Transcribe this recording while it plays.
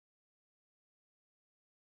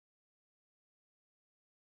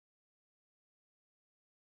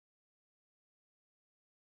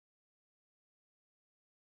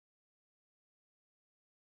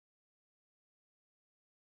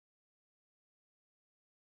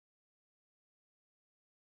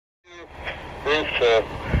Roof,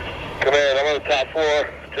 command, I'm on the top floor,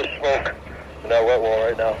 just smoke in that wet wall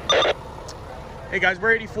right now. Hey guys,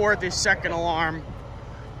 we're 84 at this second alarm.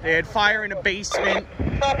 They had fire in the basement,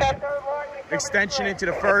 extension into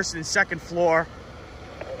the first and second floor.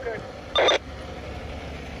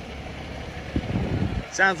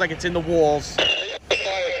 Sounds like it's in the walls.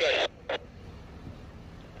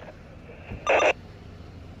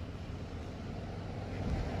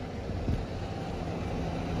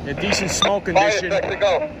 A decent smoke condition. They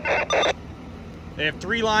have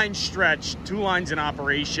 3 lines stretched, 2 lines in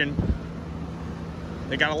operation.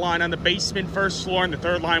 They got a line on the basement first floor, and the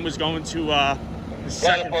 3rd line was going to the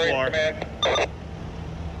 2nd floor.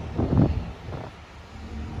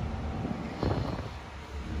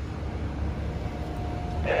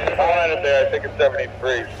 There, I think it's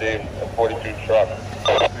 73, Steve, a 42 truck.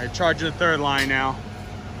 They're charging the 3rd line now.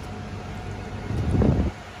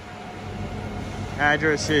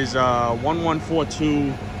 Address is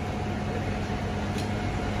 1142.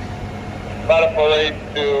 About a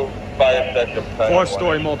 482 fire section.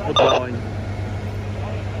 4-story multiple dwelling.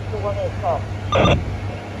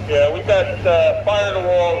 Yeah, we got fire in the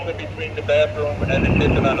walls in between the bathroom and the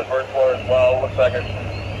kitchen on the 1st floor as well. 1 second.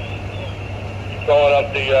 Going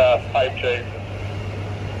up the pipe chain.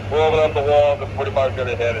 We're opening up the wall, the 45's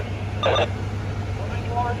gonna hit it.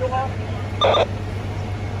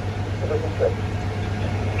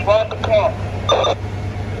 Spot the call.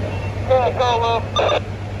 Go, Lou.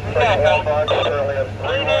 Currently has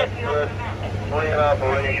 3 lines stretched, 3 in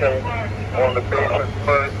operation on the basement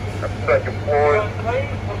 1st and 2nd floors.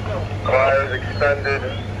 Fires extended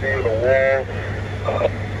via the walls.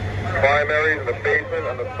 Primaries in the basement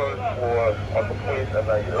and the 1st floor are complete and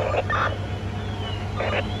negative.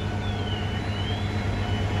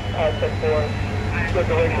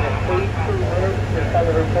 Circulation of 3 minutes. It's time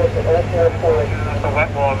to report that all 4 floors the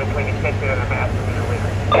wet wall between the kitchen and the bathroom in the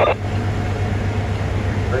window.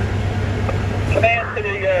 Command to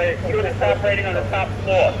the units operating on the top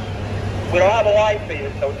floor. We don't have a light for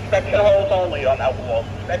you, so inspection holes only on that wall.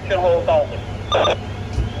 Inspection holes only.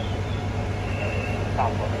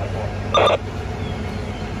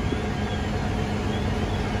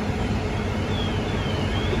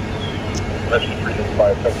 That's just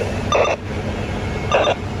 365 seconds.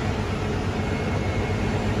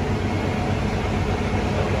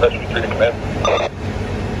 That's just 3 to command.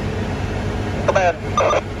 Command.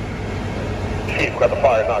 Chief, got the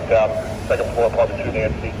fire knocked out. 2nd floor, apartment 2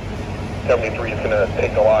 Nancy. 73 is going to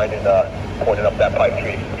take the line and point it up that pipe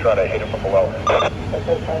tree and try to hit it from below.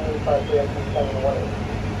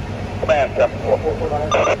 Command, 2nd floor.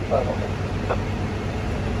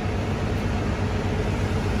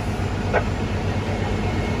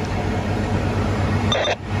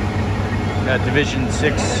 Division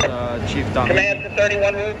 6, Chief Dunn. Command to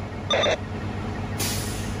 31 roof.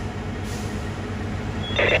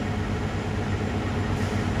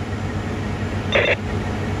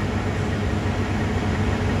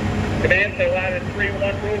 Command to line at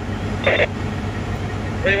 31 roof.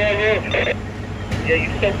 31 roof. Yeah, you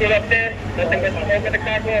still good up there? Nothing but smoke in the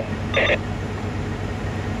convoy?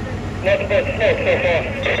 Nothing but smoke so far.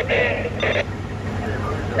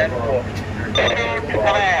 10-4.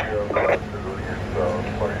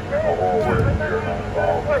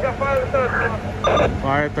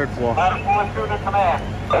 Fire 3rd floor. Fire 4 to command.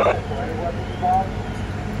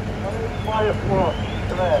 Fire 4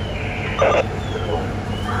 command.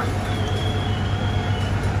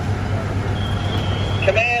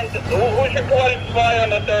 Command, who's reporting fire on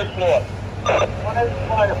the 3rd floor? What is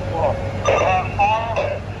fire floor?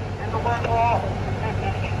 Fire in the wet wall.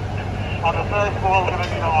 On the 3rd floor, we're going to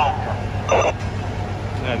need a line.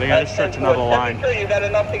 Yeah, they gotta stretch another line. You got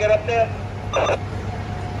enough to get up there?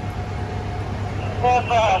 Hold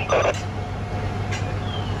fast.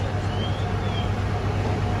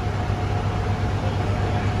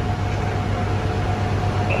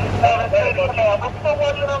 I'm still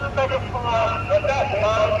watching on the 2nd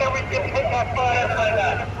floor. Can we get hit that fire like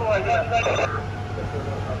that?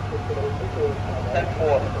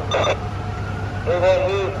 10-4. Move on,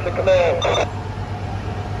 move to command.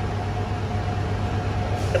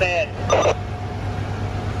 Command.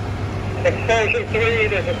 Extension 3,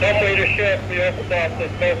 there's a dumbwaiter shaft in the upper box.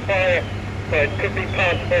 There's no fire, but it could be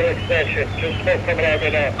possible extension. Just smoke coming out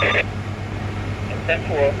right now.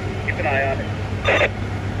 10-4, keep an eye on it.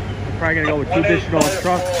 We're probably going to go with 2 additional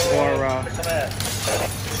trucks or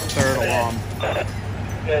 3rd alarm.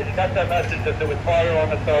 Yeah, you got that message that there was fire on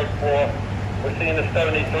the 3rd floor. We're seeing the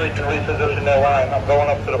 73 to reposition their line. I'm going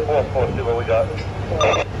up to the 4th floor to see what we got.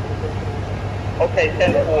 Okay,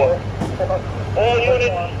 10-4. All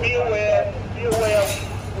units, be aware.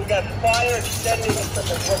 We got fire extending up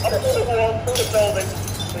the wall through the building.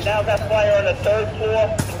 We now got fire on the 3rd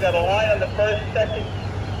floor. We got a line on the 1st, 2nd,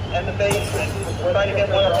 and the basement. We're trying to get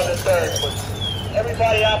one up on the 3rd.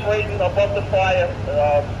 Everybody operating above the fire,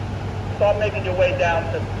 start making your way down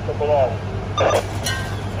to below.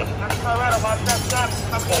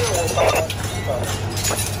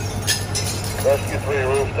 Rescue 3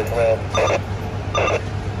 roof to command.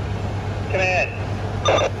 Command.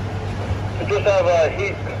 We just have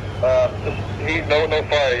heat. No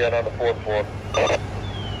fire yet on the 4th floor.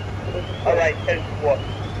 All right, 10th floor.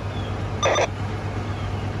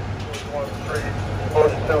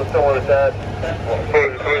 42 similar attached.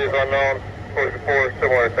 43 is unknown. 44 is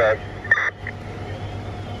similar attached.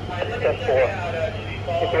 10th floor.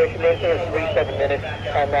 Situation measure is 3-7 minutes.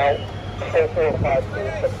 I'm out. 10th floor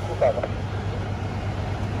 5-2-7.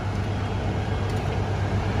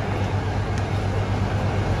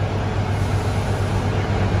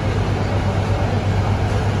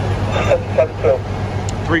 That's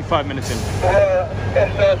 3-5 minutes in.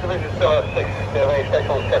 S Division 6. They have any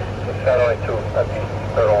special check. Satellite 2. That's the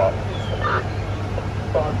 3rd alarm.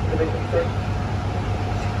 Division 6.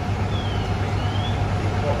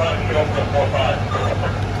 4-5, get over to 4-5.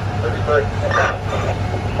 33.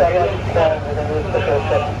 Satellite 12, we're going to do a special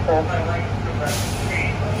check.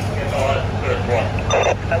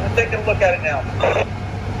 I will take a look at it now.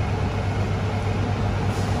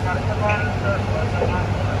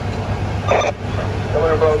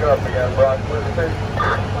 Somebody broke up again, Bronx. What did you say?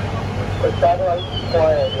 The satellite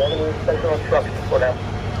quiet. We're going to do special instructions for them.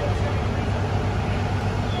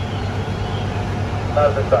 Not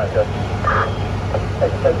at this time, yes.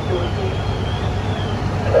 Except 2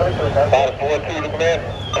 Pilot 4-2 to command.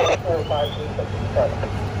 4-5-2-7.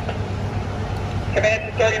 Command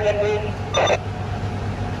to 31 move.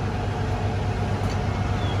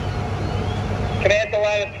 Command to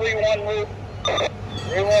line of 3-1 move.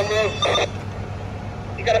 3-1 move.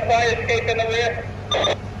 You got a fire escape in the rear?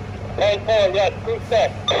 Line 4, yes. Group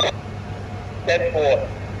set. 10-4.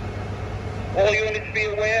 All units be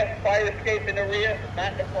aware, fire escape in the rear,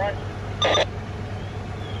 not in the front.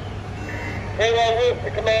 3-1 roof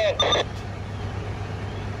to command.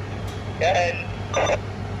 Go ahead.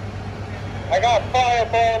 I got fire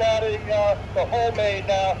blowing out of the homemade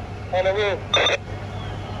now on the roof.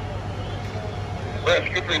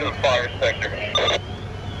 Rescue 3 to the fire sector.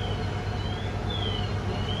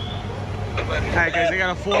 Alright guys, they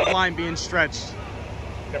got a 4th line being stretched.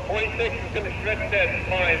 The 46 is going to stretch that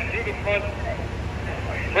line through the front,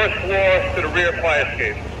 1st floor to the rear fire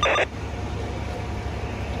escape.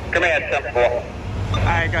 Command 10-4.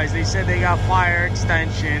 Alright guys, they said they got fire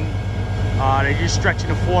extension. They're just stretching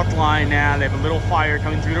the 4th line now. They have a little fire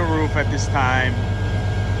coming through the roof at this time.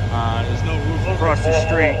 There's no roof across the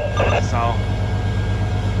street, so.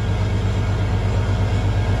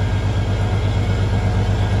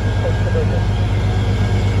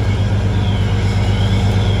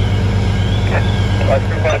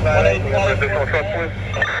 Additional truck, please.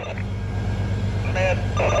 Command.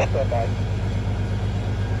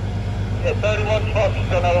 Yeah, 31 trucks is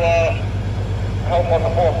going to help on the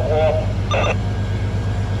 4th floor.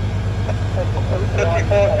 54 is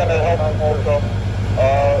going to help also.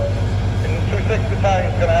 And 26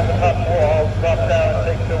 Battalion is going to have the top floor. I'll drop down and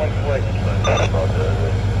take 2 inch away.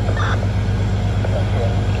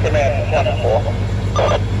 Command 10-4.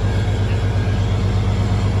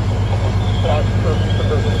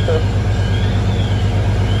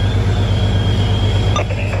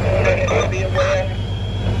 Be aware.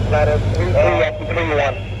 Ladder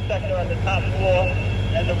 3-1. Sector on the top floor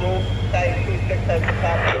and the roof. Battalion 26 has the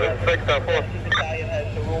top floor. 6-4. Battalion has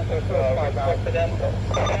the roof for them.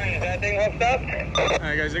 Anything hooked up?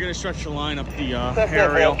 Alright guys, they're gonna stretch the line up the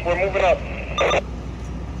aerial. We're moving up.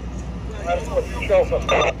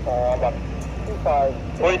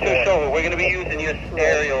 42 shoulder. We're going to be using your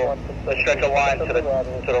stereo to stretch a line to the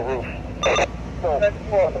roof.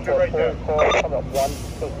 That's right there.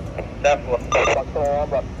 That floor.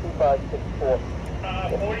 2564.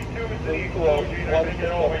 42 is the equal. You got to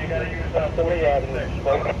get over. You got to use 46.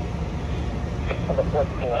 On the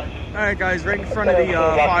 4th floor. Alright guys, right in front of the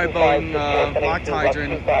fire building blocked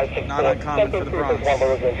hydrant. Not uncommon for the Bronx.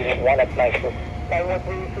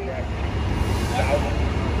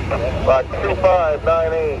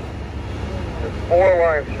 2598. There's 4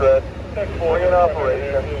 line stretch, 3 in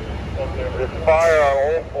operation. There's fire on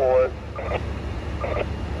all floors.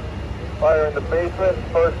 Fire in the basement,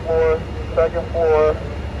 1st floor, 2nd floor,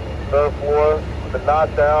 3rd floor. The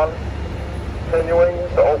knockdown continuing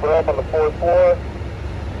to open up on the 4th floor.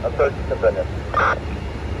 And search continues.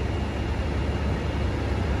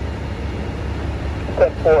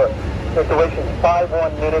 10-4. The duration is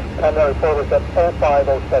 51 minutes. Primary report was at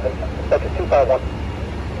 0507. Second 251.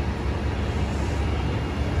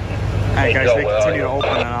 Alright guys, they continue to open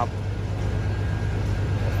it up.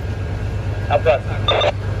 Up front.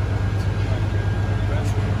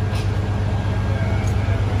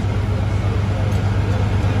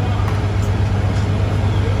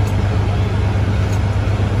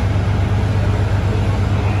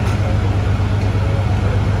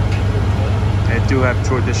 They do have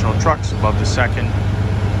 2 additional trucks above the second.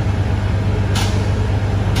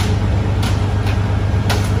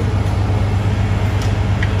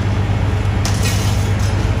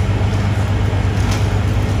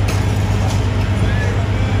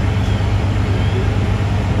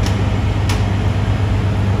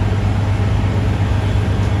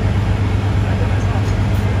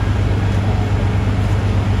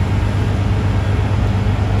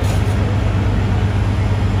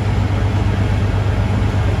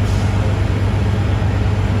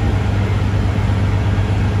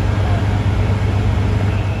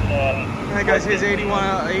 Guys, here's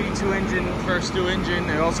 82 engine, first 2 engine.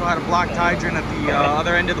 They also had a blocked hydrant at the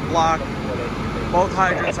other end of the block. Both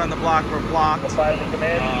hydrants on the block were blocked.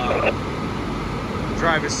 The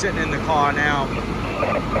driver's sitting in the car now,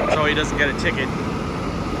 so he doesn't get a ticket.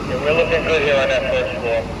 Yeah, we're looking good here on that first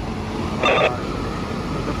floor.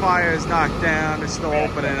 The fire is knocked down. They're still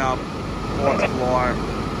opening up 4th floor.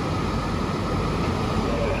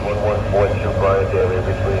 1142 Bryant area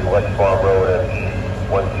between West Farm Road and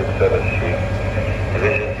 167th Street.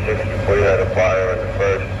 Division 64, you had a fire on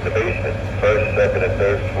the basement, 1st, 2nd, and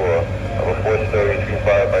 3rd floor of a 4-story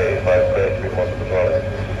 25 by 85 class 3 multiple dwelling.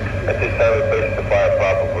 At this time, the place the fire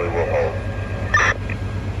probably will hold.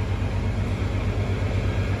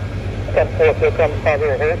 10-4, here comes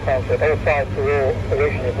Father Hill Concert. 0520,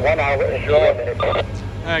 duration is 1 hour and 4 minutes.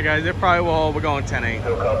 Alright guys, they probably will hold. We're going 10-8. Here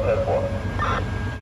comes 10-4.